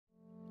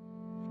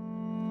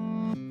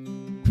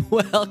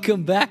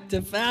Welcome back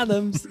to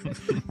Fathoms,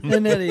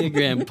 an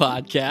Enneagram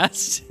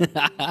podcast,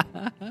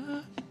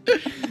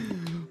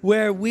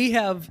 where we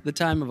have the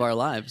time of our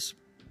lives.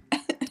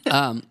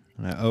 I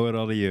owe it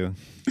all to you.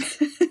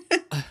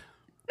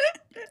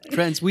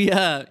 Friends, we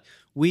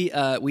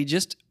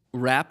just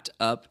wrapped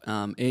up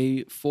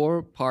a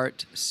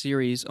 4-part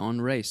series on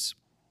race,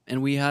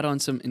 and we had on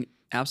some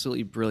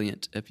absolutely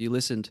brilliant, if you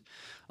listened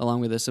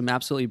along with us, some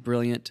absolutely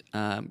brilliant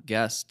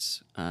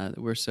guests that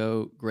we're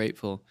so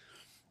grateful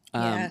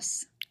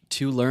Yes.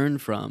 to learn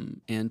from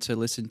and to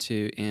listen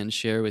to and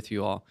share with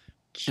you all.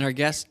 And our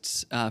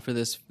guests for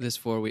this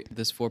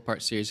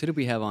 4-part series, who did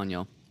we have on,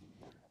 y'all?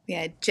 We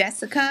had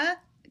Jessica,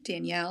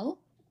 Danielle,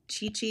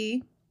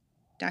 Chi-Chi,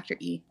 Dr.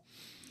 E.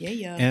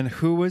 Yeah. And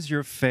who was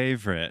your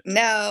favorite?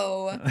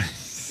 No,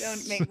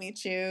 don't make me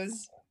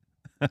choose.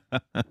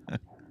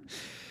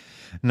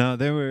 No,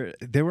 they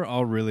were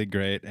all really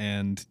great.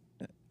 And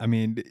I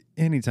mean,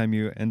 anytime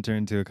you enter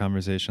into a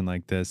conversation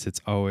like this,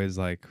 it's always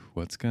like,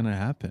 what's going to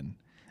happen?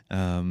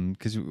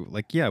 Because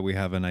we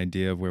have an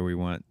idea of where we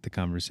want the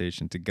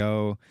conversation to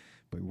go,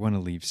 but we want to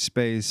leave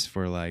space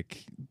for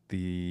like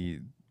the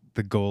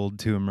gold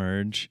to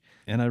emerge.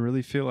 And I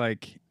really feel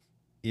like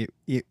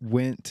it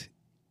went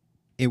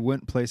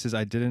places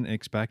I didn't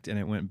expect, and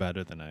it went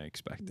better than I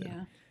expected.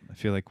 Yeah. I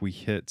feel like we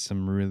hit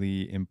some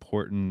really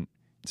important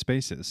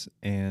spaces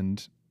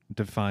and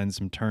defined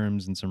some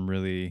terms in some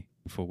really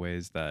beautiful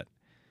ways that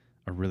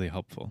are really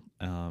helpful.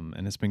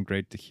 And it's been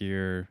great to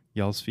hear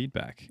y'all's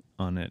feedback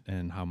on it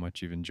and how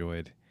much you've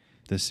enjoyed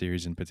this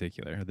series in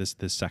particular, this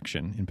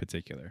section in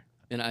particular.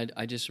 And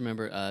I just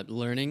remember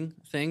learning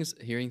things,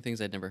 hearing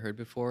things I'd never heard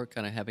before,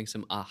 kind of having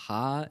some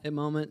aha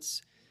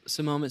moments,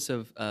 some moments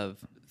of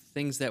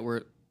things that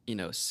were,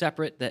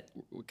 separate that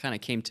kind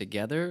of came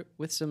together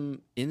with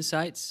some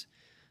insights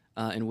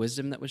and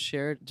wisdom that was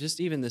shared.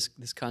 Just even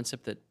this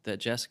concept that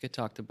Jessica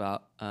talked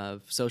about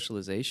of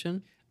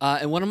socialization.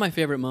 And one of my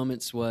favorite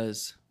moments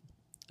was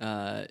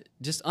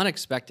just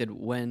unexpected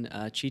when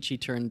Chi-Chi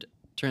turned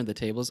the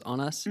tables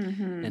on us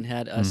and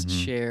had us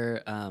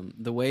share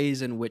the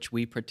ways in which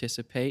we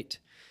participate,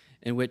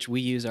 in which we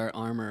use our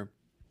armor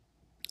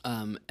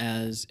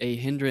as a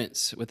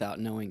hindrance without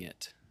knowing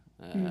it.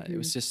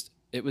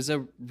 It was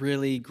a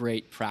really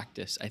great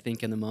practice, I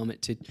think, in the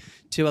moment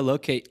to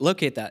locate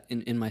that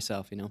in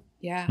myself,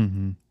 Yeah.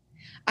 Mm-hmm.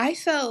 I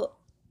felt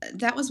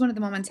that was one of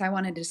the moments I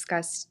wanted to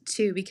discuss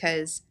too,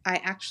 because I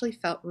actually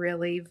felt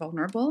really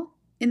vulnerable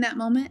in that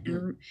moment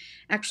and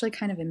actually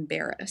kind of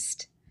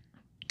embarrassed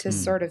to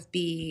sort of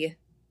be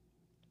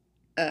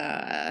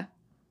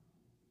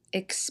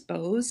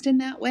exposed in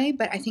that way.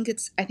 But I think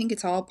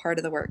it's all part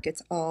of the work.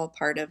 It's all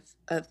part of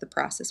the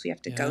process we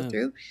have to go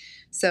through.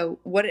 So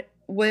what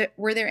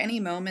were there any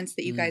moments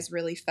that you guys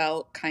really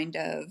felt kind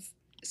of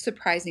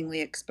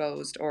surprisingly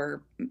exposed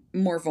or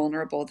more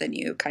vulnerable than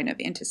you kind of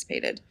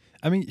anticipated?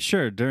 I mean,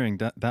 sure, during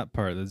that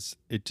part,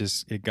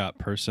 it got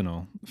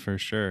personal for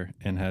sure,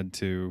 and had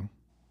to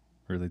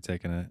really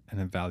take an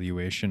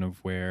evaluation of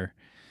where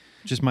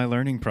just my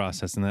learning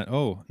process, and that,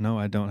 oh no,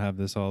 I don't have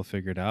this all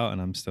figured out,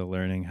 and I'm still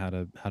learning how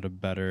to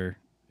better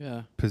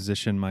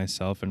position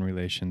myself in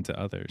relation to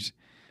others.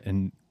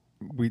 And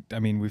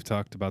we've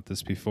talked about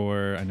this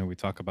before. I know we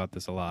talk about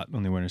this a lot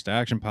on the Awareness to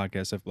Action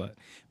podcast,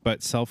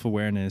 but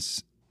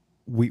self-awareness,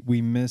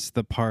 we miss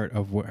the part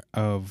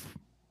of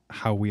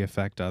how we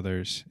affect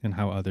others and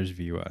how others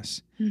view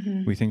us.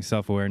 Mm-hmm. We think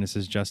self-awareness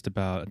is just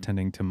about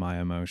attending to my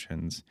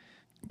emotions,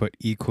 but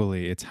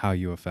equally it's how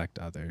you affect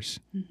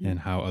others and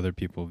how other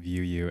people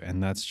view you.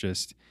 And that's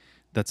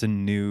a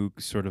new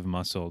sort of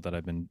muscle that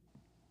I've been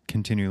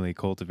continually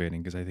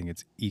cultivating, because I think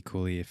it's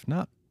equally, if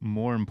not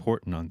more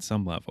important on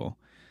some level,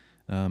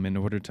 in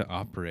order to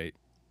operate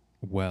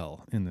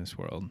well in this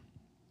world.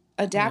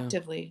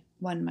 Adaptively,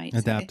 one might say.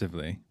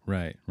 Adaptively,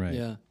 right.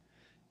 Yeah,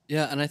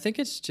 and I think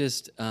it's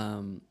just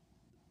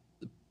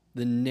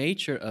the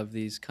nature of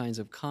these kinds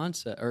of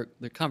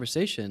the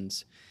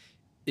conversations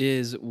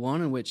is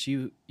one in which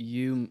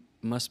you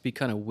must be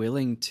kind of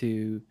willing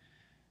to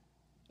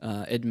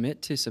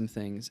admit to some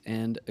things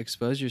and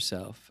expose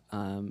yourself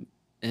and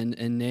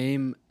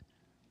name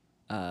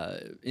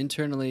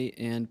internally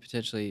and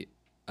potentially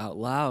out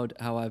loud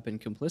how I've been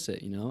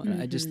complicit,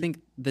 And I just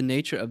think the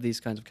nature of these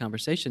kinds of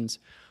conversations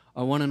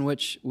are one in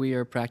which we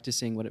are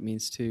practicing what it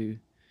means to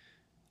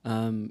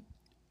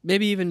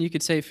maybe even, you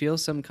could say, feel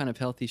some kind of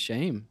healthy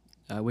shame,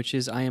 which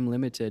is I am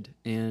limited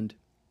and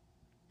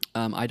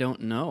I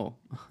don't know.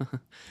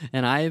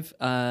 And I've,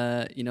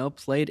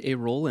 played a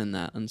role in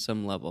that on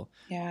some level.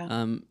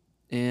 Yeah.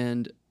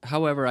 And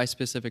however I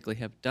specifically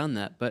have done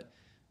that. But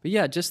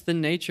yeah, just the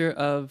nature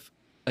of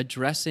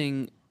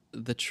addressing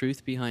the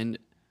truth behind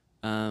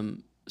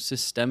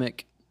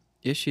systemic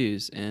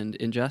issues and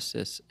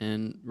injustice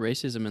and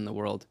racism in the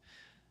world.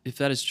 If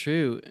that is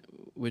true,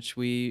 which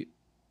we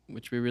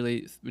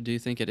really do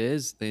think it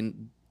is,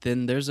 then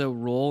there's a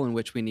role in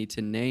which we need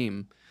to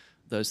name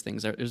those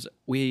things.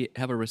 We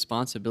have a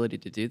responsibility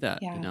to do that,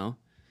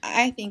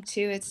 I think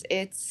too,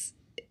 it's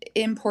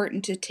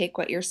important to take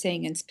what you're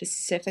saying and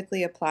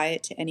specifically apply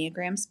it to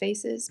Enneagram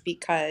spaces,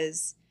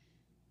 because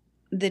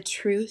the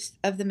truth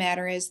of the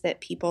matter is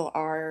that people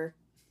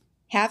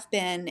have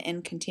been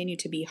and continue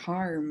to be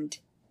harmed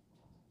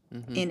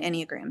Mm-hmm. in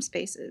Enneagram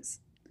spaces.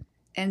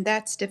 And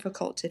that's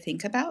difficult to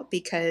think about,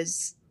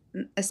 because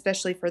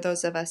especially for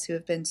those of us who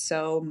have been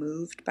so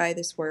moved by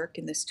this work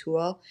and this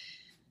tool,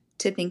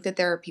 to think that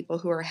there are people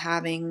who are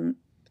having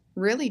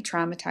really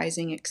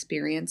traumatizing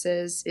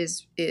experiences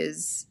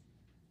is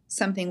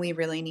something we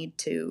really need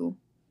to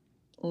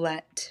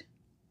let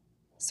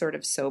sort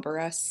of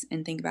sober us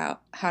and think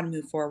about how to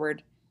move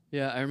forward.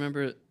 Yeah, I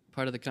remember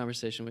part of the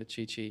conversation with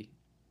Chi Chi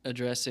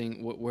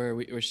addressing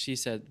where she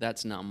said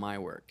that's not my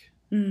work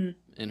Mm.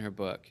 in her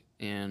book,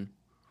 and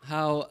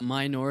how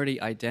minority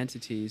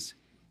identities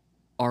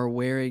are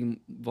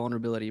wearing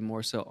vulnerability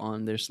more so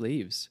on their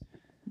sleeves.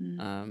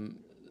 Mm.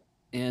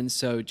 And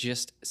so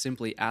just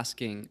simply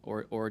asking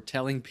or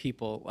telling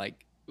people,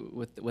 like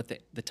with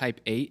the type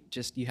 8,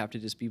 just you have to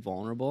just be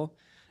vulnerable,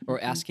 or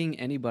Mm-hmm. asking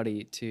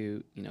anybody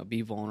to,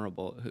 be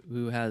vulnerable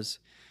who has,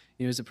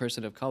 is a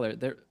person of color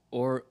there,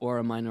 or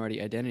a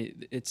minority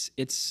identity.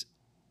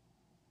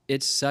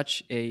 It's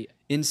such a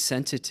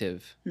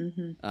insensitive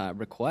Mm-hmm.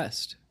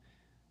 request.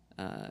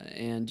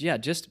 And yeah,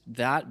 just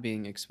that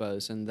being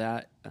exposed and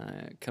that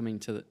coming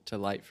to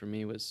light for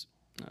me was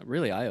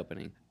really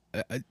eye-opening.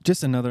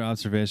 Just another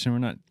observation. We're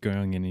not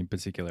going in any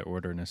particular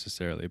order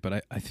necessarily,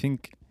 but I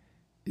think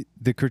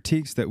the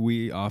critiques that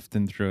we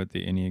often throw at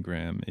the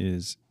Enneagram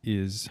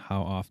is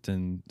how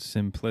often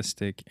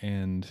simplistic,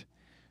 and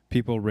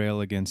people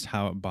rail against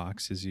how it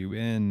boxes you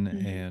in,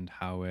 Mm-hmm. and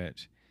how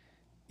it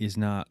is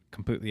not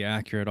completely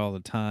accurate all the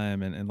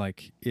time, and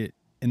like it.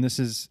 And this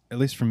is, at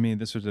least for me,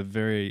 this was a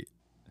very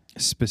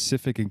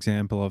specific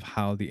example of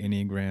how the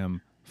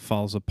Enneagram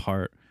falls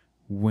apart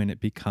when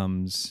it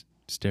becomes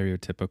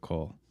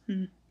stereotypical.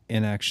 Mm-hmm.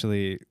 And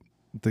actually,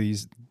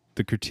 the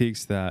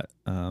critiques that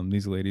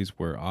these ladies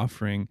were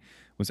offering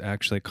was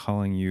actually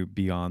calling you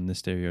beyond the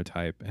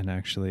stereotype, and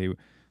actually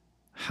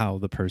how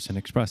the person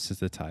expresses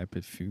the type,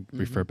 if you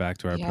refer back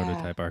to our Yeah.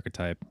 prototype,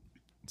 archetype,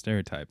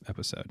 stereotype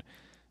episode.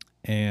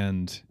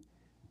 And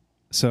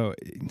so,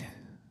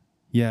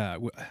 yeah,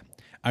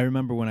 I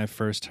remember when I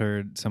first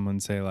heard someone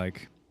say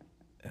like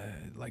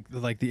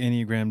the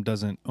Enneagram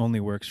doesn't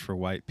only works for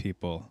white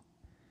people.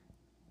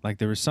 Like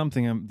there was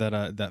something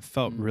that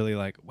felt really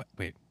like,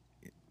 wait,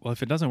 well,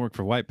 if it doesn't work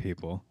for white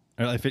people,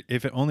 or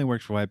if it only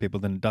works for white people,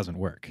 then it doesn't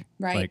work.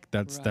 Right. Like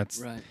that's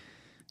right.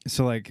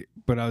 So like,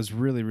 but I was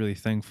really, really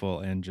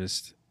thankful and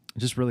just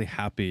really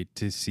happy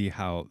to see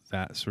how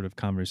that sort of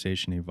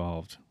conversation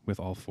evolved with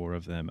all four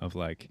of them, of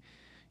like,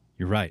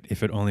 you're right,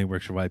 if it only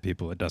works for white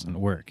people, it doesn't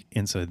work.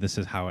 And so this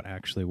is how it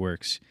actually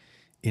works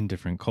in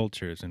different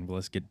cultures. And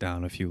let's get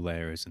down a few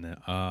layers, and then,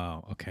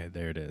 oh, okay,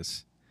 there it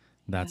is.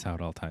 That's how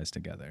it all ties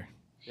together.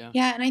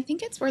 Yeah, and I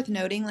think it's worth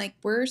noting, like,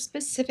 we're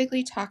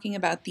specifically talking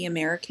about the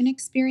American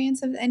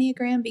experience of the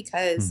Enneagram,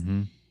 because,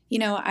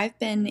 I've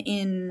been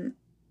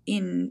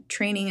in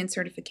training and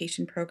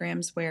certification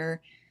programs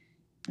where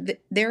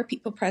there are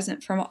people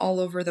present from all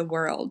over the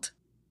world.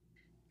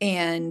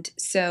 And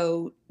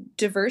so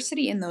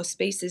diversity in those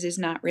spaces is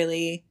not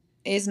really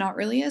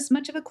as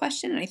much of a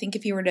question. And I think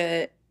if you were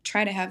to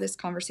try to have this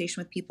conversation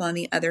with people on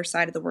the other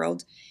side of the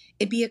world,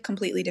 it'd be a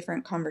completely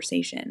different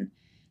conversation.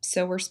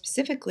 So we're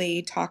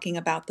specifically talking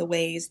about the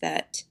ways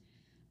that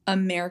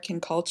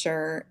American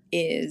culture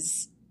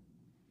is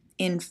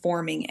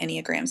informing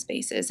Enneagram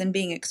spaces and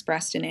being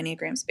expressed in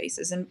Enneagram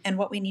spaces, and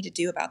what we need to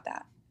do about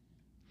that.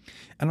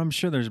 And I'm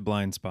sure there's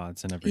blind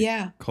spots in every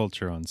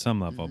culture on some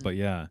level, but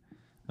yeah,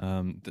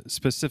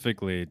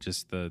 specifically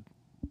just the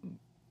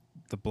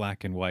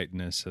black and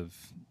whiteness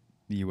of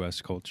the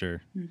U.S.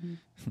 culture,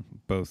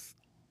 both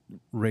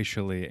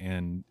racially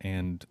and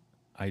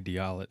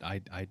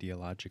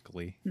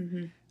ideologically,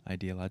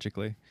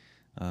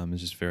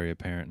 is just very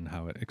apparent in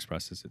how it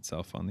expresses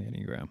itself on the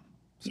Enneagram.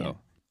 So,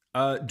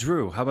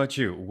 Drew, how about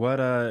you? What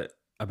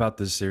about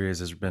this series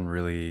has been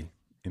really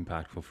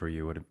impactful for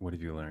you? What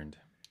have you learned?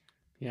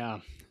 Yeah,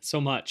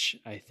 so much.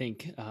 I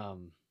think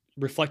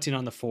reflecting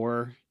on the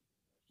 4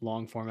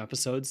 long form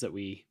episodes that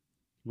we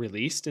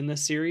released in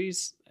this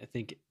series, I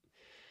think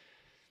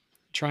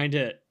trying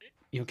to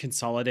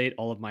consolidate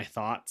all of my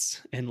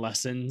thoughts and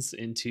lessons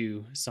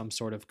into some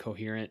sort of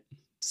coherent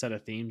set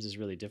of themes is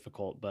really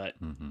difficult. But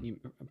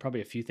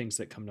probably a few things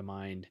that come to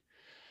mind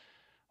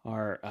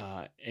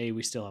are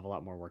we still have a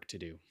lot more work to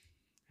do.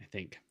 I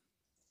think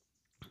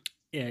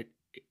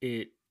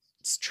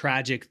it's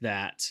tragic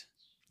that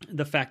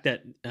the fact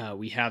that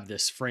we have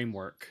this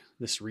framework,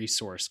 this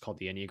resource called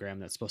the Enneagram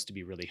that's supposed to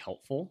be really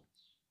helpful.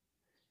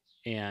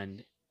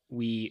 And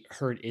we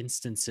heard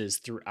instances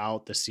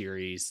throughout the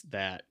series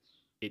that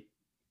it,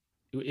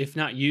 if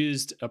not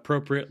used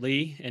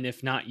appropriately, and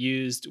if not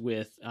used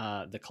with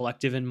the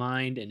collective in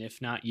mind, and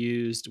if not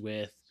used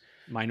with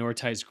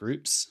minoritized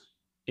groups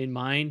in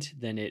mind,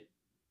 then it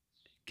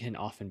can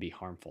often be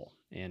harmful.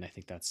 And I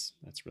think that's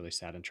really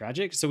sad and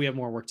tragic. So we have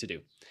more work to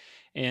do.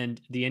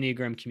 And the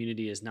Enneagram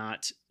community is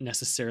not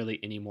necessarily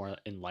any more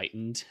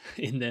enlightened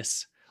in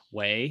this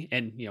way.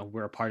 And,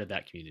 we're a part of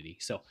that community.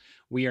 So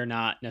we are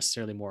not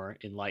necessarily more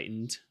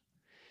enlightened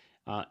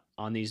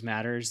on these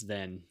matters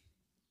than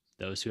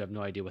those who have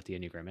no idea what the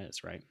Enneagram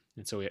is, right?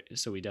 And so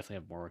we definitely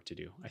have more work to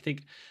do. I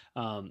think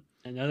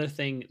another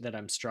thing that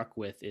I'm struck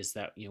with is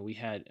that, we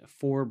had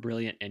 4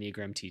 brilliant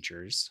Enneagram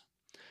teachers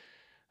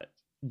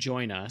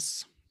join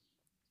us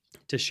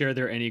to share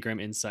their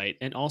Enneagram insight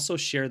and also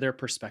share their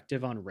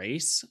perspective on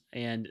race.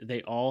 And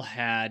they all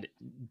had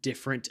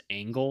different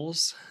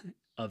angles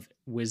of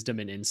wisdom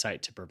and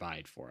insight to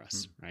provide for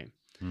us, right?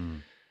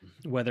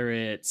 Whether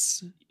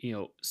it's,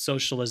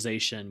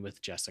 socialization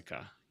with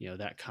Jessica,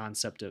 that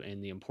concept of,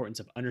 and the importance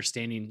of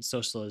understanding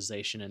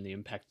socialization and the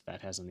impact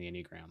that has on the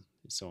Enneagram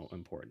is so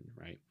important,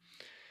 right?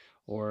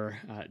 Or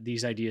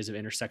these ideas of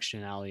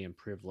intersectionality and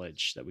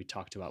privilege that we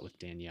talked about with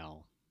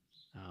Danielle,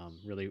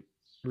 really,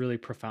 really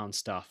profound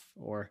stuff.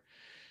 Or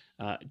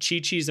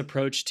Chi-Chi's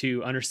approach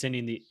to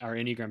understanding our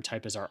Enneagram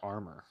type as our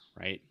armor,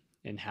 right?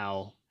 And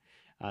how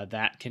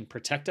that can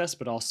protect us,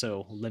 but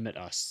also limit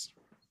us.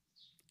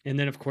 And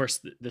then, of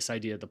course, this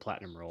idea of the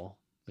platinum rule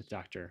with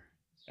Dr.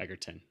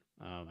 Egerton,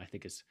 I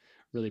think is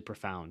really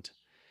profound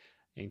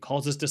and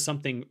calls us to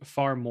something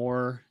far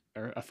more,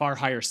 or a far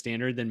higher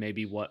standard than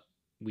maybe what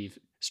we've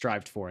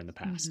strived for in the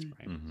past,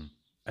 right?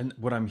 And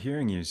what I'm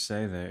hearing you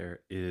say there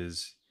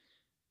is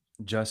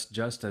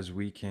just as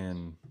we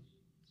can,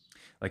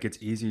 like, it's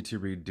easy to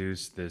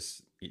reduce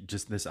this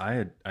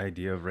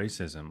idea of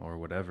racism or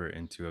whatever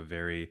into a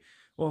very,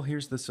 well,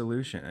 here's the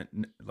solution.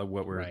 And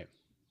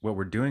what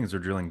we're doing is we're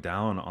drilling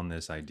down on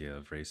this idea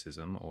of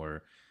racism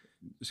or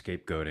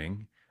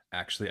scapegoating.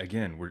 Actually,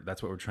 again,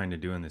 that's what we're trying to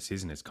do in this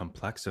season, is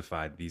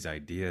complexify these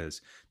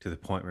ideas to the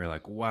point where you're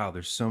like, wow,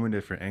 there's so many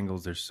different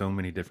angles. There's so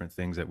many different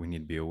things that we need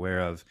to be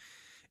aware of.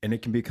 And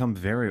it can become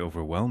very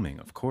overwhelming,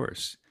 of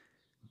course.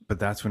 But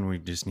that's when we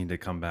just need to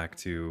come back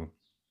to,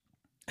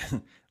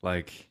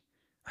 like,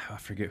 I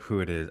forget who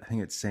it is. I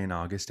think it's St.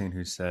 Augustine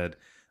who said,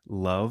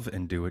 love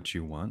and do what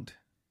you want.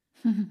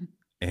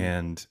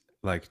 And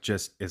like,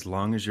 just as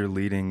long as you're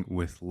leading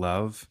with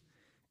love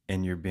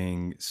and you're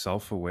being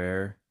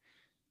self-aware,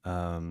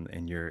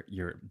 and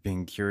you're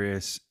being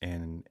curious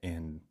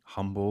and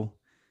humble,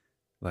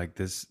 like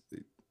this,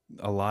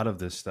 a lot of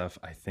this stuff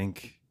I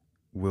think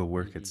will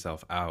work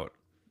itself out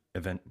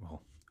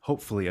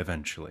hopefully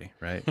eventually,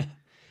 right?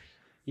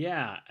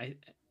 Yeah, I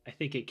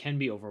think it can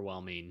be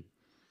overwhelming.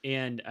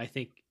 And I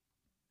think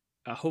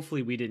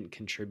hopefully we didn't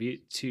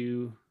contribute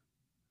to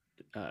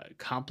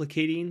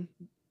complicating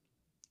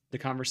the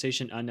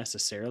conversation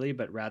unnecessarily,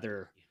 but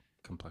rather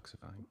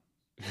Complexifying.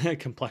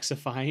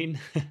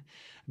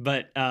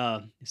 But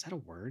is that a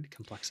word?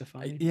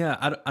 Complexifying? Yeah,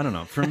 I don't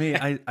know. For me,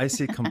 I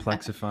see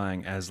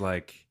complexifying as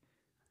like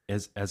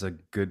as a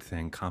good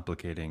thing.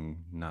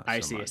 Complicating, not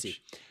so much. I see.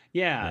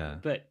 Yeah.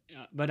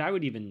 But I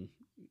would even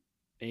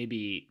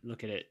maybe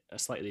look at it a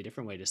slightly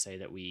different way to say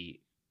that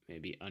we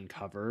maybe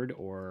uncovered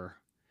or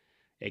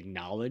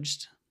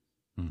acknowledged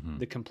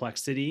the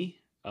complexity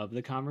of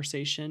the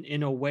conversation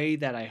in a way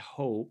that I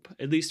hope,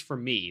 at least for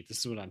me, this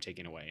is what I'm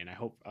taking away, and I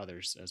hope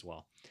others as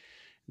well,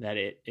 that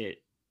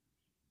it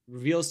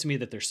reveals to me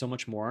that there's so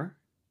much more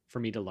for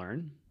me to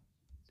learn,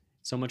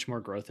 so much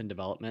more growth and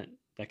development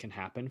that can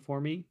happen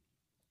for me,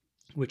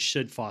 which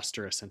should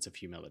foster a sense of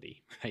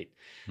humility, right?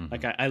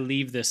 Like I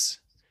leave this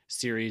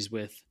series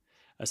with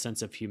a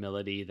sense of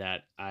humility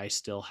that I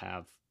still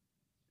have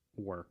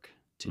work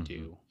to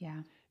do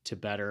to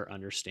better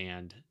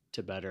understand,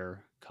 to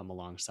better come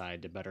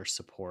alongside, to better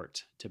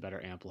support, to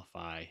better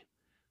amplify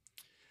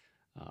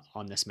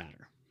on this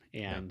matter.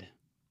 And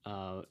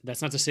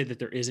that's not to say that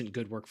there isn't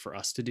good work for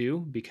us to do,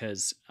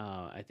 because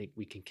I think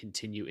we can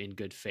continue in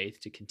good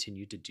faith to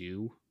continue to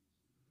do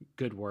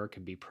good work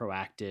and be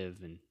proactive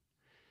and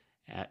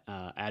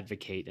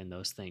advocate in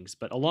those things.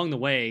 But along the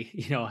way,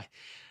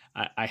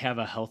 I have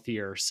a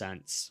healthier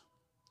sense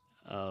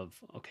of,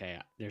 okay,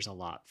 there's a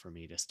lot for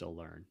me to still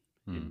learn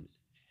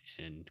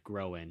and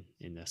grow in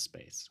this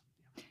space.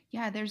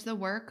 Yeah, there's the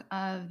work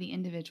of the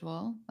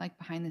individual, like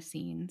behind the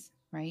scenes,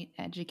 right?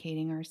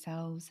 Educating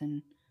ourselves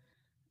and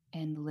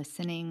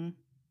listening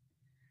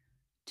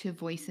to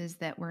voices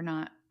that we're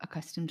not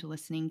accustomed to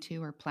listening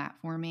to or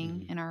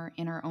platforming in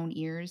our own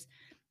ears.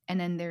 And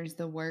then there's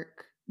the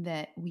work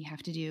that we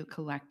have to do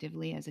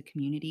collectively as a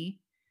community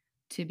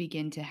to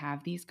begin to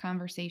have these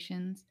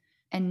conversations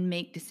and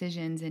make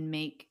decisions and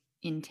make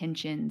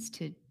intentions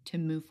to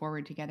move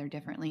forward together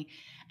differently.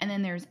 And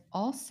then there's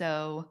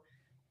also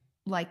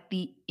like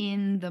the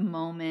in the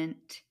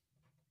moment,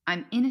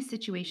 I'm in a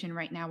situation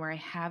right now where I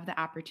have the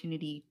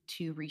opportunity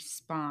to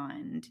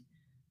respond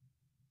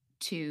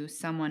to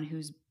someone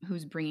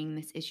who's bringing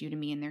this issue to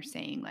me, and they're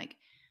saying like,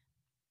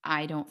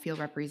 I don't feel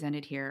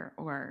represented here,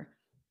 or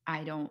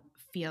I don't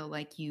feel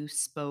like you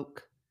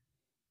spoke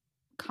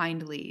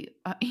kindly,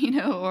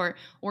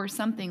 or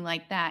something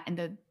like that.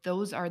 And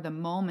those are the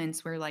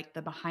moments where like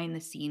the behind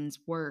the scenes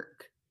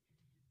work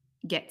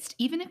gets,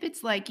 even if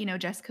it's like,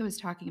 Jessica was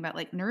talking about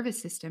like nervous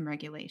system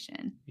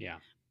regulation. Yeah.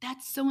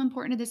 that's so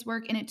important to this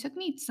work. And it took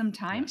me some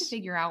time to Yes.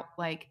 figure out,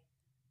 like,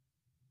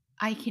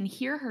 I can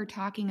hear her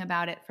talking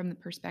about it from the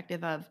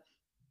perspective of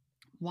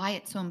why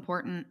it's so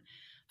important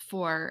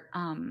for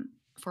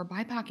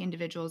BIPOC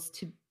individuals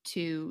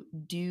to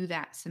do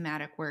that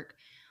somatic work.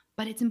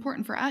 But it's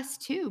important for us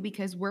too,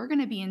 because we're going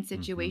to be in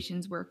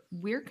situations where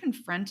we're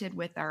confronted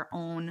with our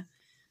own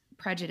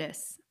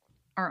prejudice,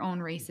 our own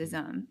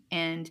racism,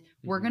 and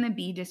we're going to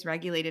be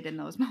dysregulated in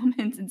those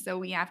moments. And so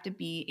we have to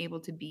be able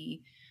to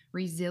be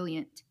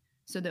resilient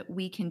so that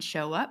we can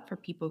show up for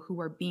people who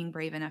are being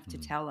brave enough to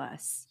tell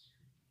us,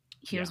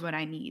 here's what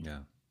I need. Yeah.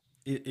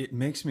 It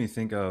makes me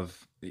think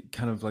of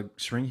kind of like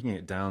shrinking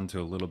it down to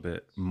a little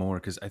bit more,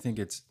 because I think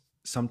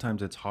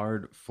sometimes it's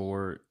hard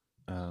for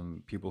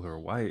people who are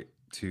white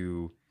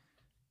to,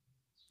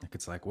 like,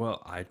 it's like,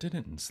 well, I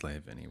didn't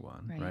enslave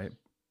anyone,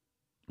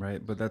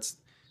 right? But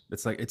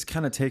it's like, it's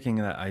kind of taking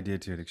that idea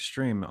to an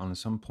extreme on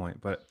some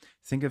point. But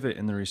think of it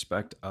in the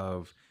respect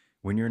of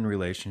when you're in a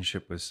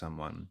relationship with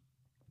someone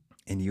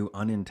and you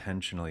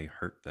unintentionally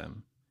hurt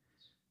them,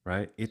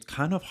 right? It's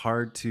kind of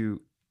hard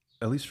to,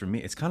 at least for me,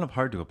 it's kind of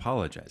hard to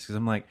apologize, because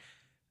I'm like,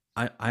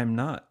 I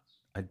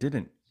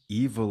didn't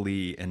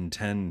evilly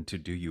intend to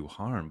do you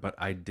harm, but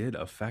I did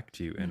affect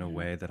you in a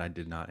way that I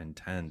did not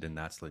intend, and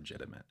that's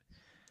legitimate.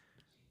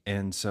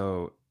 And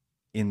so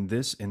in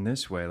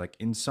this way, like,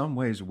 in some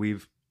ways we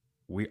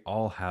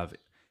all have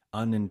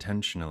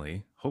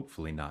unintentionally,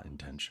 hopefully not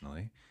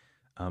intentionally,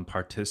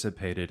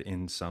 participated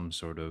in some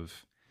sort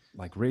of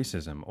like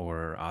racism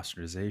or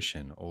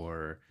ostracization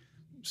or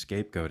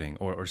scapegoating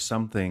or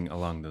something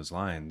along those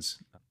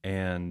lines.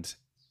 And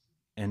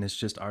it's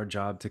just our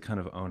job to kind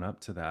of own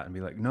up to that and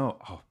be like, no,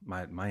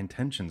 my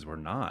intentions were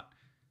not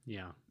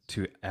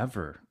to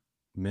ever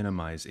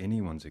minimize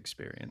anyone's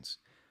experience.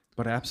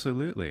 But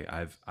absolutely,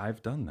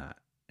 I've done that.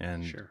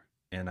 And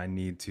and I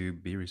need to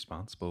be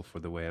responsible for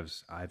the way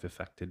I've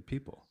affected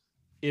people.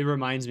 It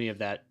reminds me of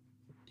that,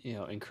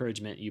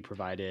 encouragement you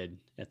provided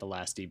at the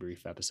last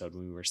debrief episode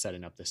when we were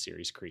setting up the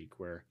series Creek,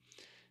 where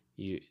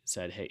you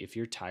said, hey, if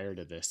you're tired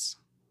of this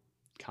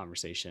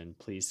conversation,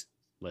 please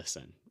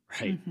listen,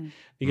 right?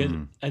 Because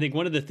I think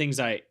one of the things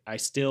I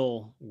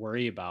still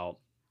worry about,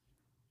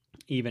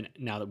 even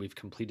now that we've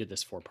completed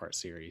this 4-part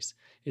series,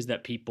 is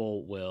that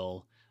people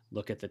will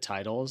look at the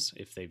titles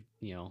if they,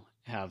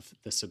 have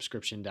the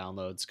subscription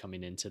downloads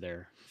coming into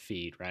their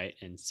feed, right?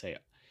 And say,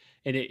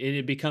 and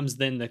it becomes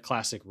then the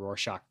classic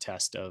Rorschach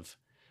test of,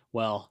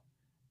 well,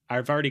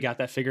 I've already got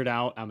that figured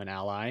out. I'm an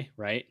ally,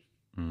 right?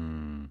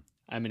 I'm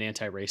an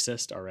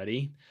anti-racist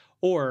already.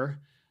 Or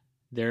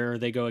there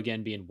they go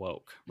again being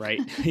woke,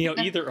 right?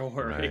 Either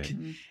or. Right.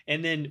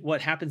 And then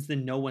what happens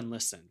then? No one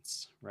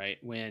listens, right?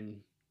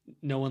 When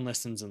no one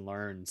listens and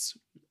learns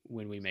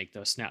when we make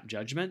those snap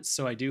judgments.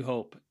 So I do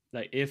hope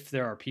that if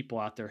there are people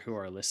out there who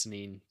are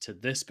listening to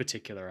this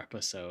particular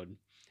episode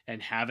and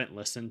haven't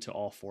listened to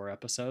all 4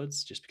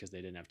 episodes just because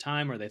they didn't have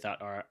time or they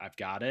thought, all right, I've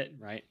got it,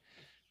 right?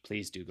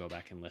 Please do go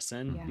back and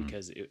listen,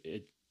 because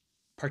it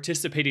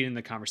participating in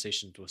the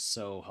conversations was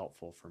so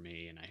helpful for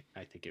me, and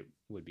I think it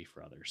would be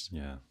for others.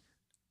 Yeah.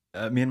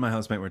 Me and my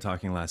housemate were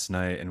talking last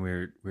night, and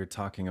we were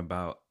talking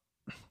about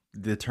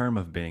the term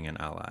of being an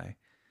ally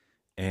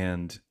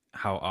and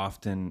how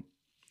often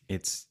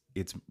it's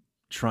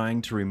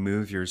trying to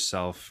remove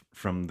yourself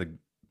from the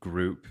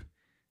group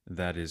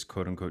that is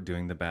quote unquote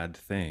doing the bad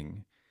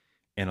thing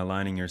and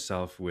aligning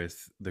yourself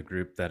with the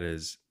group that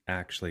is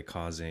actually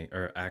causing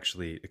or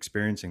actually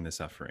experiencing the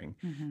suffering,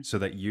 so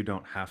that you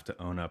don't have to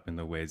own up in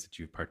the ways that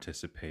you've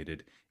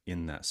participated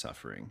in that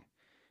suffering.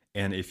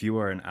 And if you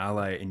are an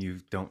ally and you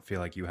don't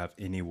feel like you have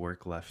any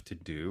work left to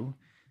do,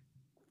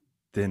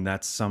 then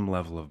that's some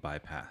level of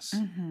bypass.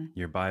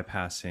 You're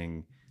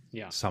bypassing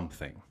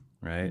something,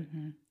 right?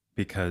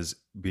 Because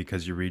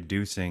you're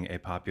reducing a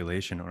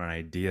population or an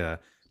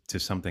idea to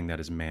something that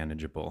is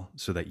manageable,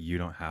 so that you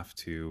don't have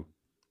to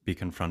be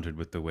confronted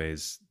with the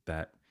ways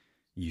that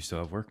you still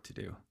have work to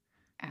do.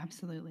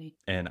 Absolutely.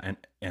 And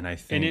I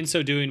think, and in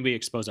so doing, we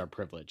expose our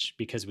privilege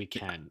because we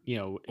can,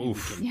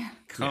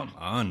 come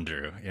on,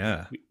 Drew.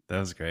 Yeah, that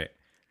was great.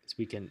 So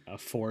we can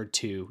afford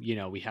to,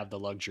 we have the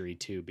luxury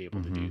to be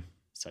able to do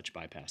such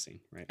bypassing,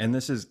 right? And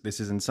this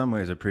is in some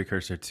ways a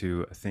precursor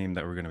to a theme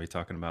that we're going to be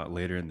talking about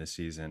later in this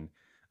season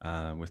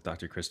with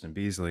Dr. Kristen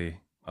Beasley,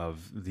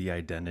 of the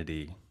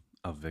identity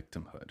of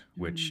victimhood,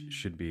 which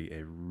should be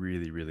a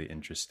really, really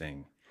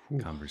interesting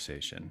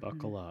conversation.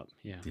 Buckle up.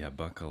 Yeah,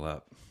 buckle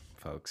up,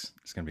 folks.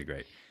 It's going to be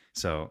great.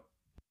 So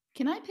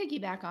can I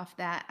piggyback off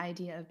that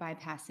idea of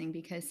bypassing?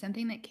 Because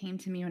something that came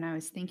to me when I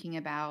was thinking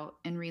about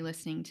and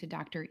re-listening to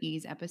Dr.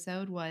 E's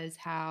episode was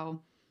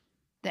how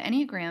the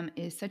Enneagram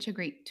is such a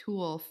great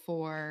tool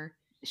for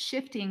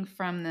shifting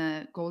from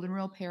the golden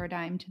rule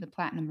paradigm to the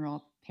platinum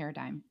rule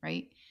paradigm,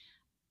 right?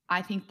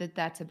 I think that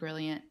that's a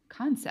brilliant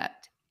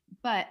concept,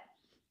 but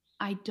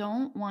I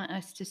don't want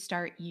us to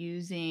start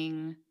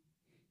using,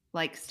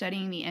 like,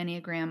 studying the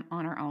Enneagram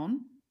on our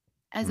own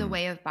as a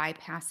way of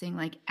bypassing,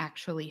 like,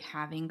 actually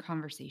having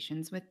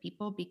conversations with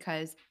people,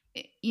 because,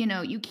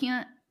 you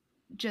can't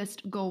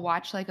just go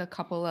watch like a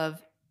couple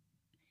of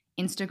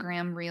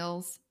Instagram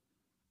reels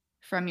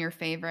from your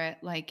favorite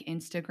like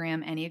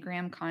Instagram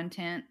Enneagram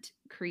content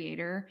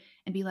creator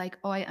and be like,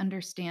 oh, I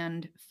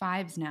understand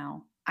fives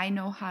now. I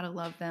know how to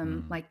love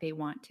them like they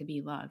want to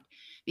be loved.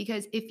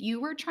 Because if you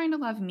were trying to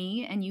love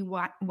me and you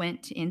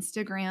went to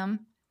Instagram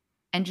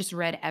and just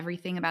read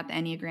everything about the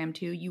Enneagram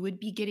 2, you would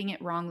be getting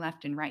it wrong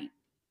left and right.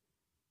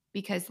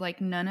 Because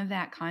like none of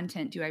that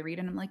content do I read.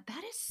 And I'm like,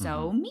 that is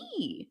so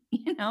me,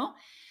 you know?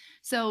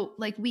 So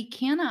like we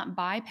cannot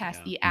bypass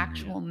the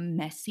actual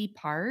messy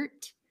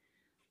part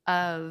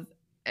of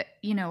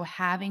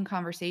having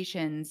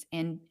conversations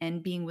and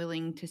being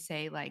willing to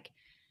say like,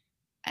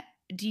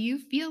 do you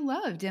feel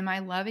loved? Am I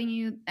loving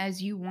you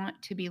as you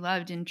want to be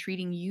loved and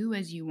treating you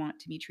as you want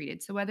to be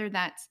treated? So whether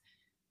that's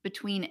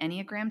between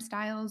Enneagram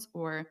styles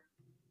or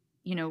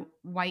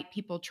white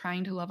people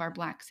trying to love our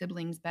Black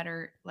siblings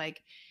better,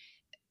 like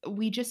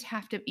we just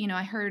have to,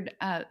 I heard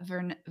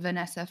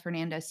Vanessa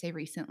Fernandez say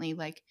recently,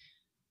 like,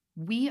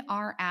 we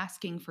are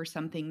asking for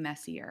something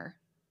messier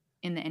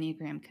in the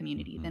Enneagram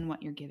community than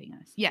what you're giving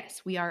us.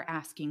 Yes, we are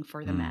asking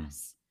for the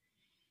mess.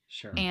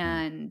 Sure.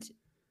 And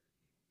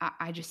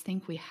I just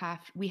think we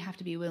have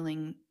to be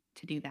willing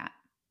to do that.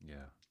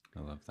 Yeah, I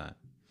love that.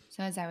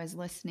 So as I was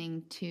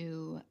listening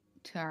to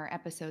our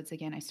episodes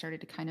again, I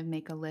started to kind of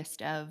make a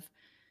list of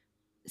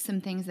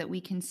some things that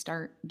we can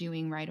start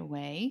doing right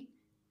away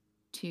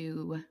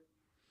to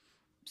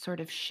sort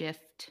of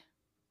shift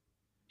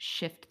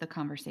the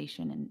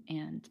conversation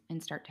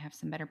and start to have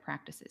some better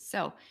practices.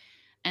 So,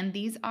 and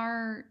these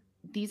are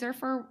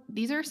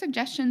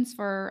suggestions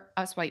for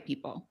us white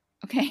people,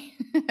 okay,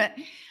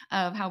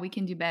 of how we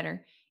can do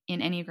better in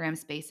Enneagram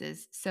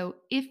spaces. So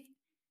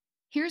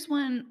here's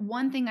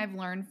one thing I've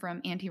learned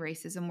from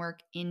anti-racism work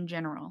in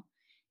general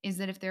is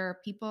that if there are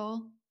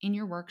people in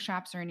your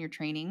workshops or in your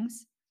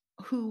trainings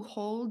who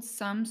hold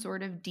some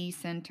sort of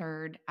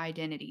decentered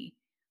identity,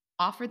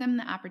 offer them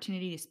the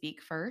opportunity to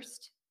speak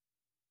first,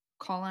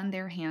 call on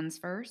their hands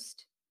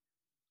first,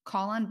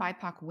 call on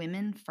BIPOC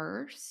women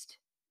first,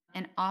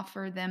 and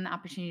offer them the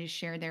opportunity to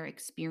share their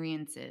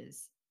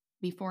experiences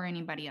before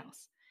anybody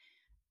else.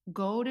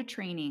 Go to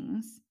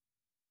trainings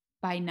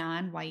by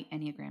non-white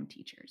Enneagram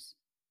teachers.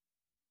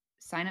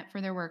 Sign up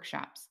for their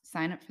workshops,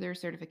 sign up for their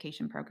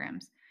certification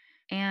programs,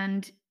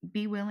 and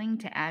be willing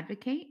to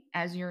advocate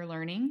as you're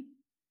learning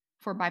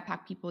for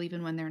BIPOC people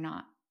even when they're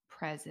not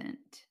present.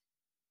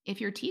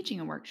 If you're teaching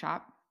a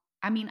workshop,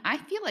 I mean, I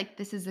feel like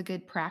this is a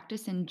good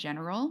practice in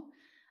general,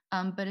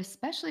 but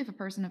especially if a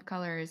person of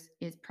color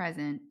is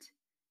present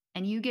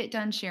and you get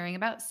done sharing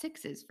about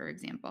sixes, for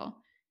example,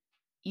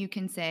 you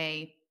can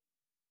say,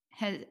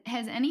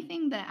 has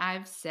anything that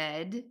I've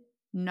said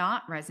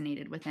not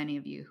resonated with any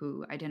of you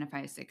who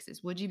identify as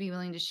sixes? Would you be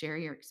willing to share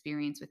your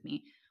experience with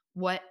me?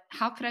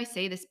 How could I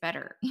say this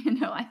better?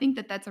 I think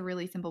that that's a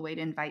really simple way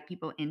to invite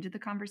people into the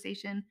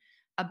conversation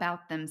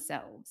about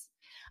themselves.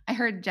 I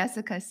heard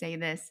Jessica say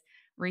this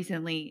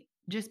recently,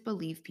 just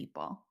believe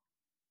people.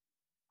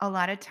 A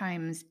lot of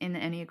times in the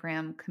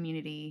Enneagram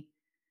community,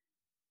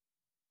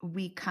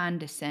 we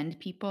condescend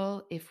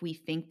people if we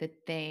think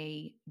that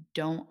they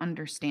don't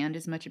understand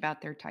as much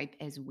about their type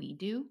as we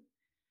do.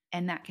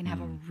 And that can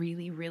have a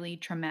really, really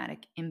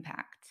traumatic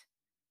impact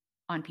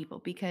on people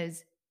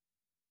because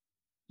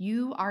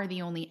you are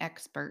the only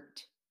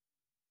expert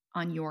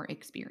on your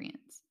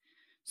experience.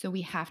 So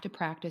we have to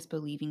practice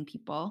believing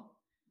people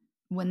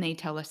when they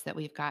tell us that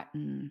we've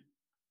gotten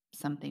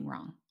something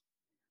wrong.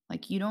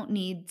 Like you don't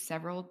need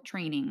several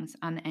trainings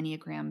on the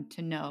Enneagram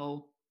to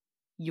know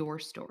your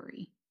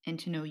story and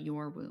to know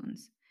your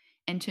wounds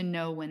and to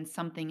know when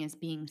something is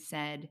being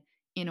said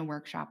in a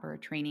workshop or a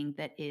training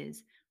that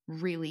is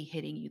really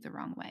hitting you the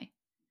wrong way.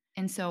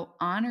 And so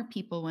honor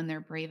people when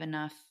they're brave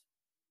enough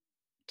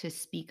to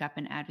speak up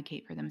and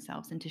advocate for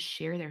themselves and to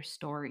share their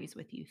stories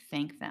with you.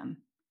 Thank them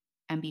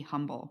and be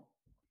humble.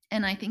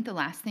 And I think the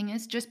last thing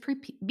is just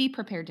be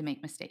prepared to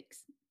make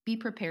mistakes. Be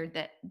prepared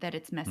that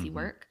it's messy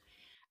work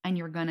and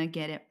you're going to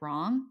get it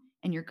wrong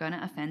and you're going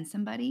to offend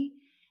somebody.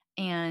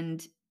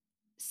 And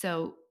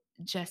so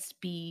just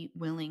be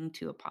willing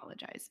to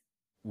apologize.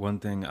 One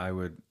thing I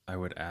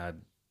would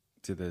add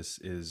to this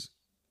is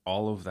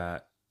all of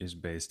that is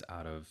based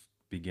out of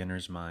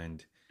beginner's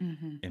mind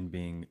and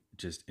being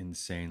just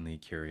insanely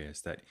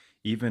curious. That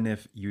even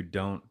if you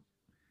don't,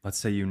 let's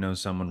say you know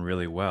someone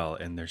really well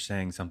and they're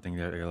saying something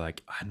that you're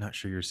like, I'm not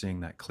sure you're seeing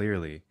that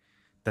clearly.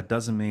 That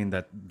doesn't mean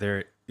that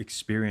their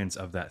experience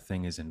of that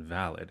thing is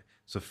invalid.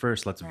 So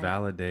first, let's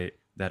validate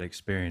that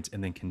experience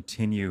and then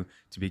continue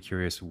to be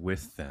curious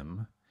with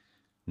them,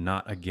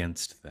 not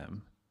against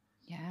them.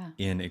 Yeah.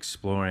 In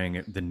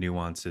exploring the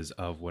nuances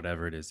of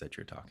whatever it is that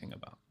you're talking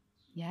about.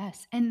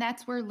 Yes. And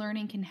that's where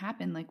learning can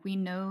happen. Like we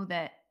know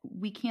that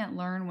we can't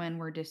learn when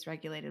we're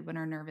dysregulated, when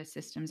our nervous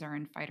systems are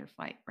in fight or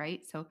flight,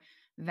 right? So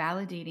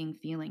validating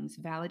feelings,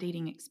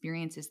 validating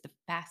experience is the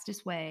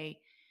fastest way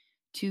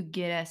to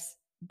get us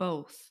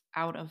both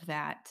out of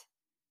that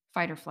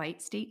fight or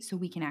flight state so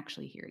we can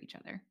actually hear each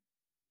other.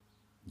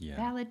 Yeah.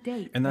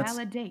 Validate. And that's,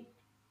 validate.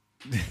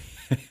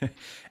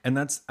 and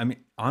that's, I mean,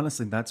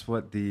 honestly, that's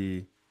what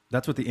the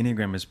that's what the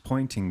Enneagram is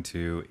pointing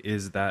to,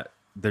 is that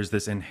there's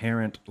this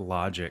inherent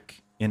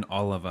logic in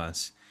all of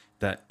us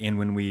that, and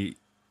when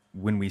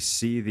we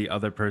see the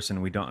other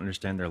person, we don't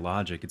understand their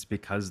logic, it's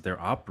because they're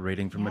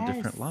operating from a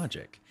different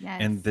logic. Yes.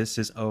 And this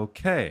is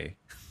okay.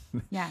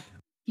 Yeah.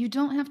 You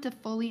don't have to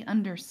fully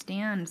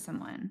understand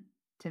someone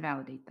to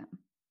validate them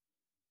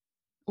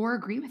or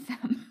agree with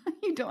them.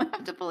 You don't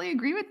have to fully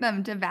agree with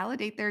them to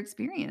validate their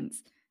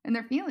experience and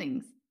their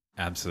feelings.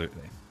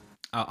 Absolutely.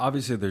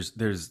 Obviously,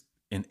 there's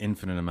an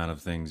infinite amount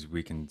of things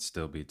we can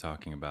still be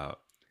talking about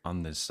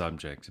on this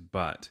subject,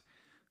 but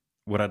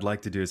what I'd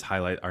like to do is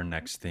highlight our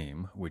next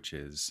theme, which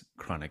is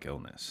chronic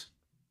illness.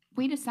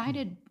 We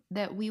decided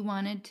that we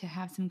wanted to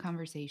have some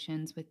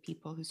conversations with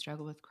people who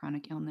struggle with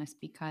chronic illness,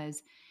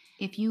 because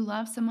if you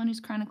love someone who's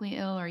chronically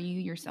ill, or you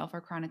yourself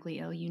are chronically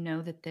ill, you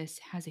know that this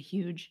has a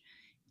huge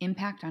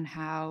impact on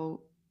how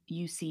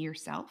you see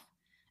yourself,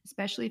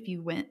 especially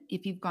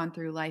if you've gone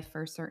through life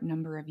for a certain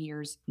number of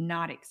years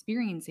not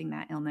experiencing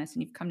that illness,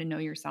 and you've come to know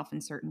yourself in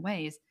certain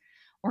ways,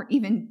 or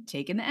even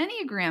taken the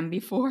Enneagram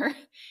before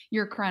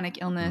your chronic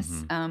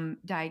illness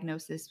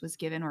diagnosis was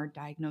given, or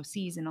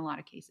diagnoses in a lot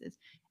of cases.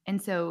 And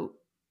so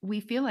we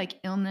feel like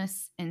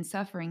illness and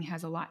suffering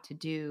has a lot to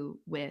do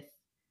with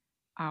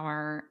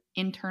our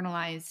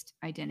internalized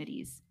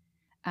identities,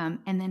 and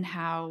then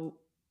how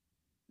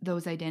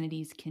those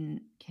identities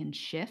can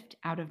shift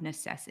out of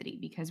necessity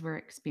because we're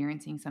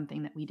experiencing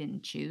something that we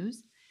didn't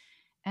choose.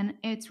 And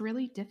it's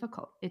really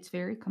difficult. It's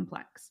very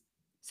complex.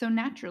 So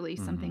naturally,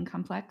 something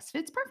complex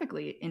fits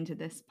perfectly into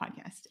this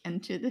podcast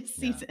and to this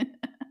season.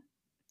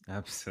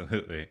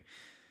 Absolutely.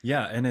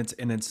 Yeah, and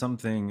it's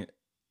something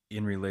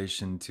in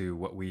relation to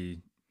what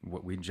we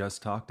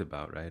just talked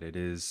about, right? It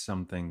is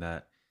something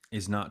that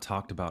is not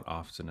talked about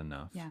often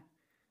enough. Yeah.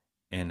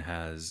 And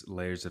has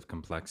layers of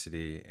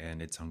complexity,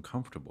 and it's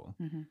uncomfortable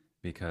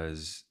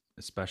because,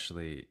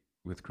 especially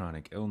with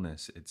chronic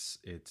illness,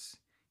 it's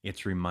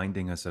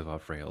reminding us of our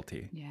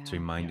frailty. Yeah. It's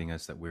reminding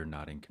us that we're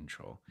not in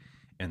control.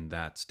 And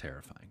that's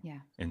terrifying. Yeah.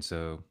 And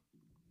so,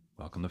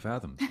 welcome to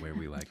Fathoms, where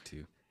we like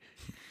to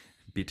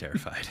be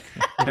terrified.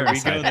 There we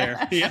go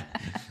there. Yeah.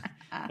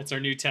 That's our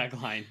new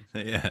tagline.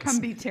 Yes. Come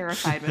be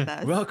terrified with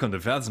us. Welcome to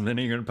Fathoms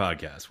Enneagram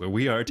Podcast, where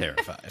we are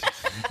terrified.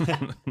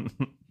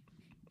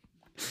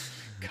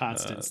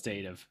 Constant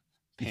state of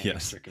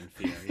panic-stricken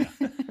fear.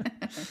 Yeah.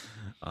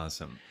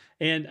 Awesome.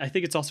 And I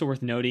think it's also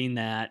worth noting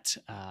that,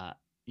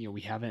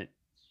 we haven't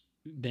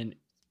been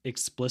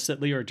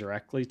explicitly or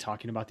directly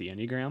talking about the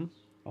Enneagram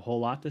a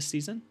whole lot this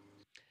season.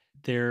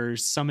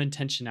 There's some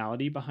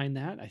intentionality behind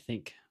that. I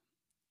think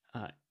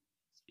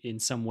in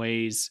some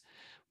ways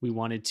we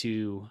wanted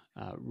to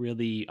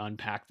really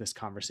unpack this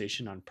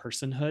conversation on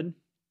personhood.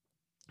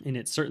 And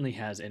it certainly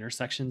has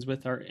intersections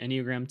with our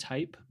Enneagram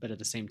type, but at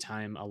the same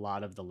time, a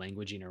lot of the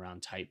languaging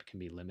around type can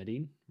be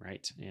limiting,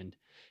 right? And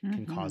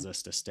can cause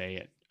us to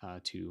stay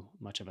at too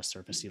much of a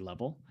surfacey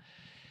level.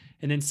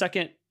 And then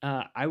second,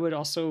 I would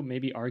also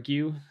maybe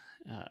argue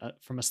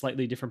from a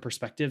slightly different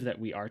perspective that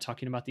we are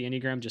talking about the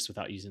Enneagram just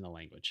without using the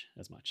language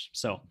as much.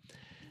 So,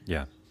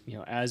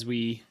 as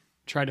we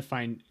try to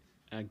find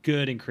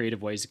good and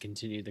creative ways to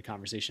continue the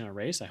conversation on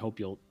race, I hope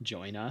you'll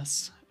join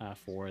us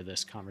for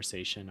this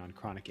conversation on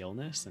chronic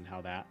illness and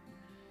how that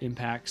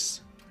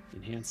impacts,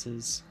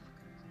 enhances,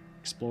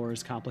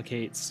 explores,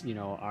 complicates,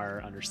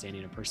 our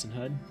understanding of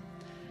personhood,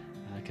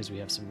 because we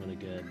have some really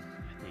good,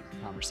 I think,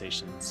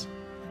 conversations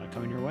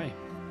coming your way.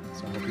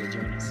 So I hope you'll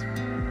join us.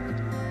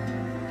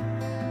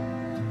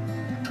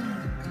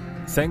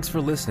 Thanks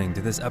for listening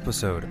to this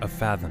episode of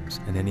Fathoms,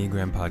 an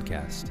Enneagram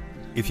podcast.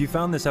 If you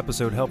found this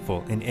episode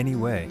helpful in any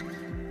way,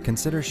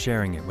 consider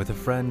sharing it with a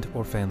friend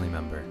or family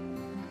member.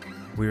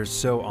 We are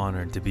so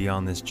honored to be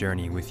on this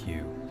journey with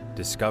you,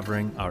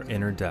 discovering our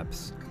inner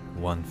depths,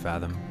 one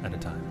fathom at a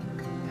time.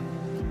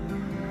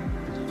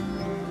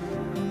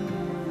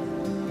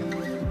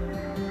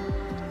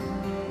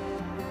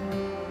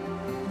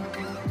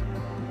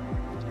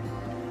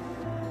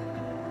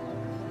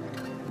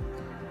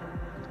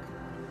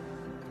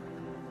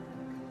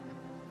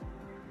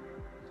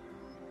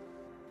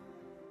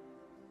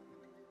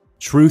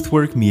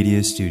 Truthwork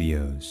Media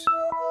Studios.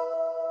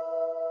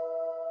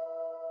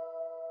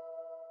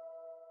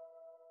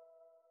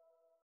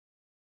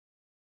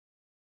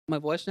 My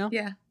voice now?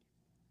 Yeah.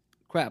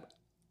 Crap.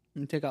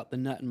 Let me take out the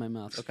nut in my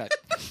mouth. Okay.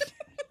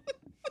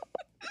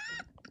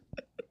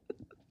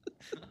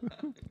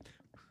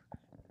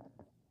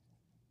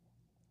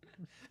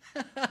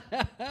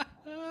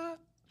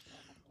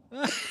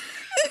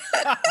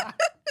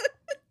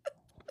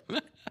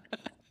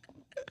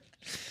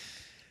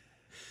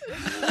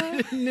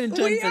 I didn't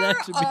intend for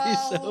that to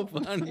be so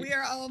funny. We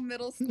are all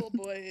middle school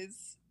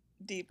boys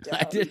deep down.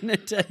 I didn't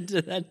intend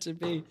for that to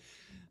be.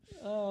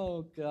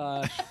 Oh,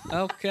 gosh.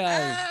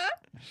 Okay.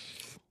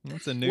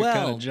 That's a new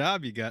kind of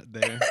job you got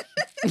there.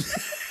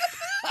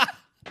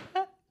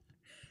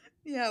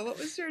 Yeah, what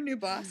was your new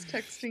boss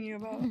texting you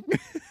about?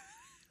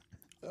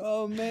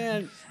 Oh,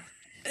 man.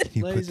 Can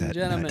you Ladies put and that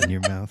nut gentlemen. in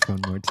your mouth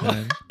one more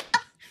time?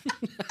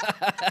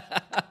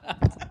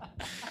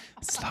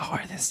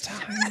 Slower this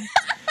time.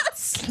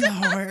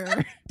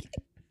 Slower.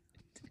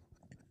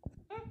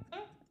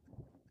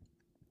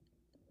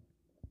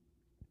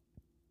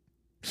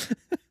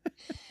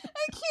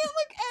 I can't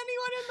look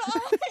anyone in the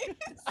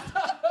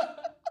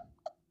eyes.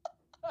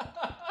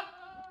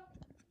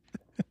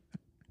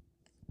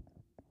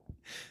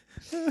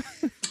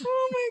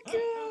 Oh my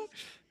god.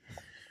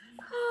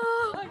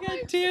 Oh, I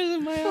got tears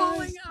in my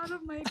falling eyes. out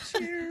of my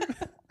chair.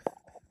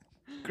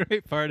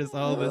 Great part is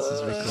all this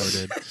is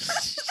recorded.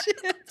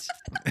 Shit.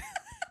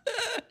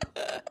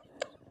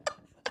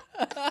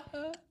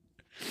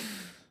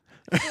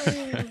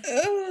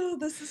 Oh,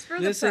 this is for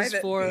This the is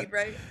private for- feed,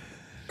 right?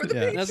 For the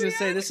Yeah. I was gonna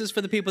say Patreon? this is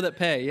for the people that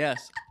pay.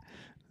 Yes.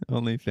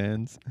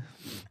 OnlyFans.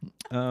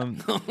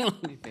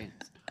 OnlyFans.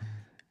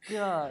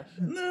 Gosh.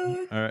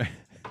 No. All right.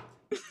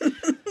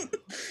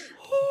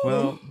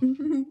 Well,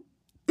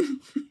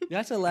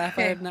 That's a laugh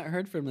I Okay. have not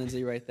heard from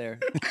Lindsay right there.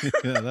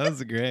 yeah, that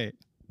was great.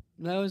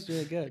 That was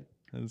really good.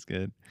 That was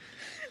good.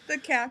 The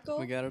cackle.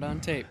 We got it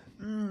on tape.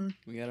 Mm.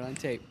 We got it on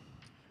tape.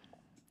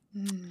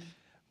 Mm.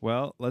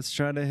 Well, let's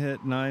try to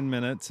hit 9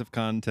 minutes of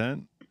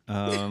content.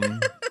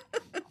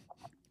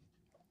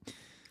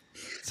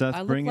 Seth, I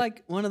look bring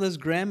like one of those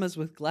grandmas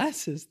with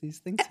glasses. These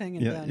things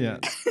hanging Yeah, down yeah.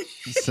 here.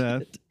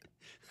 Seth. Shit.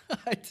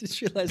 I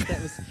just realized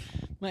that was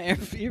my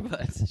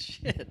earbuds.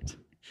 Shit.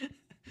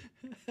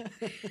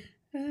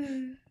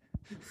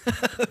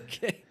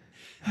 Okay.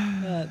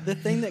 The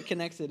thing that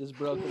connects it is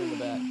broken in the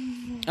back.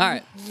 All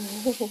right.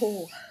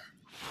 Oh.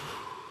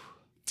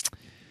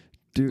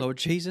 Dude, Lord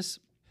Jesus.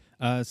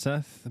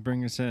 Seth,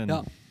 bring us in.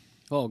 Yeah.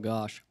 Oh,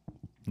 gosh.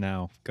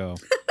 Now, go.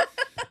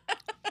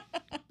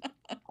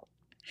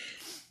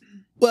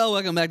 Well,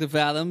 welcome back to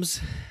Fathoms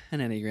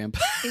and Enneagram.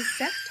 Is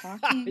Seth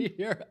talking?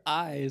 Your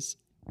eyes.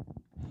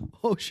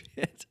 Oh,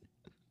 shit.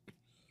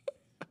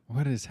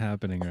 What is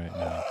happening right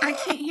now? I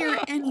can't hear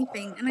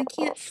anything, and I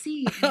can't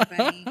see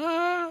anybody.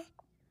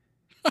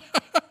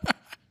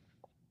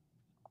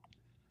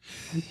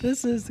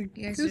 This is You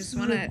guys just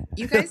wanna-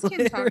 you guys can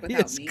talk without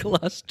hilarious me.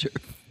 cluster.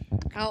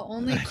 I'll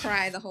only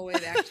cry the whole way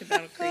back to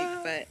Battle Creek,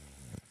 but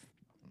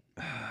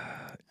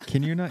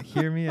Can you not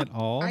hear me at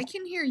all? I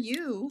can hear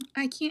you.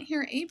 I can't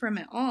hear Abram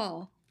at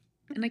all,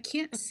 and I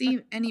can't see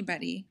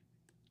anybody.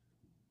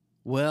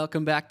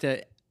 Welcome back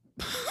to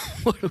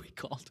what are we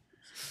called?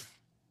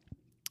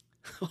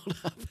 Hold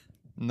up.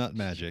 Not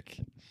magic.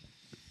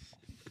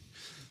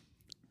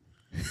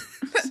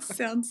 That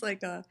sounds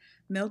like a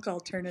milk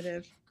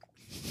alternative.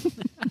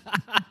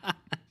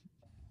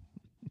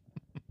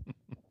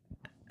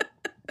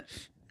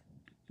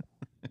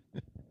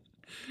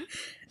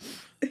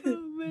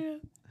 Oh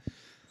man,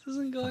 this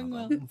isn't going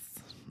well.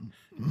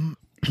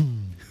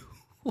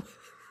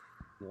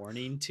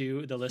 Warning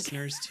to the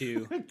listeners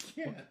to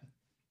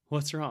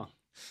what's wrong?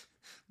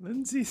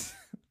 Lindsay's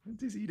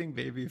eating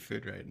baby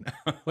food right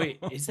now. Wait,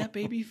 is that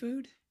baby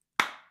food?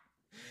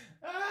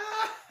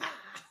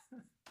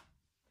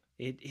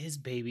 It is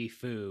baby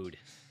food.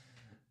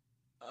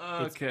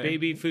 It's Okay.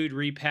 baby food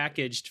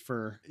repackaged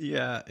for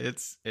Yeah,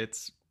 it's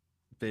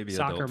baby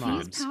Soccer adult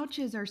moms. food. These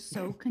pouches are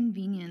so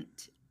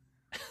convenient.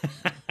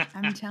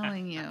 I'm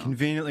telling you.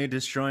 Conveniently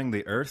destroying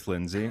the earth,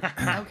 Lindsay.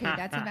 Okay,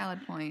 that's a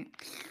valid point.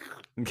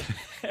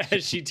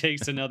 as she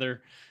takes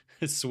another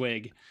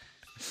swig.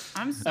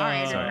 I'm sorry.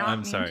 I did Sorry, not I'm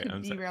mean sorry, to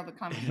I'm sorry. derail the No,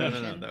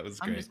 conversation. that was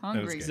I'm great. just That was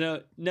hungry. great.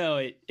 So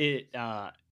no,